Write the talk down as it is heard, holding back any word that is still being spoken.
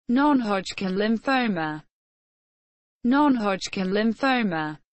Non-Hodgkin lymphoma. Non-Hodgkin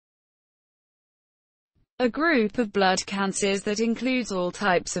lymphoma. A group of blood cancers that includes all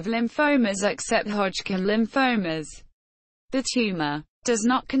types of lymphomas except Hodgkin lymphomas. The tumor does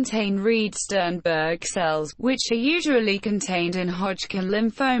not contain Reed-Sternberg cells, which are usually contained in Hodgkin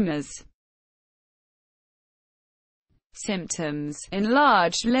lymphomas. Symptoms: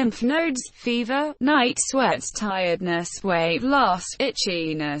 enlarged lymph nodes, fever, night sweats, tiredness, weight loss,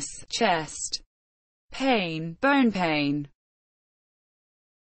 itchiness, chest pain, bone pain.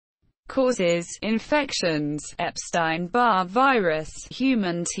 Causes: infections, Epstein-Barr virus,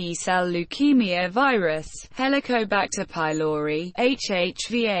 human T-cell leukemia virus, Helicobacter pylori,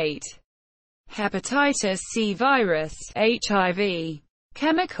 HHV8, hepatitis C virus, HIV.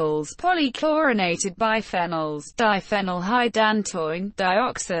 Chemicals: polychlorinated biphenyls, diphenylhydantoin,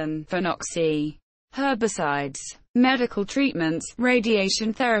 dioxin, phenoxy. Herbicides. Medical treatments: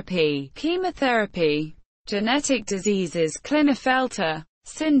 radiation therapy, chemotherapy. Genetic diseases: Klinefelter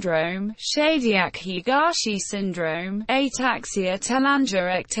syndrome, Chédiak-Higashi syndrome,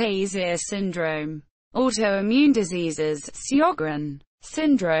 ataxia-telangiectasia syndrome. Autoimmune diseases: Sjögren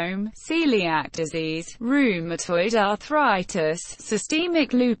syndrome, celiac disease, rheumatoid arthritis,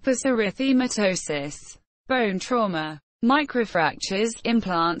 systemic lupus, erythematosus. Bone trauma, microfractures,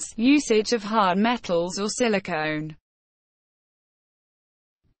 implants, usage of hard metals or silicone.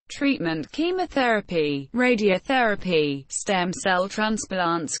 Treatment: chemotherapy, radiotherapy, stem cell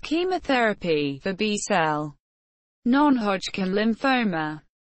transplants, chemotherapy for B-cell non-Hodgkin lymphoma.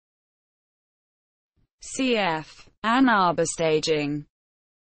 Cf. Ann Arbor staging.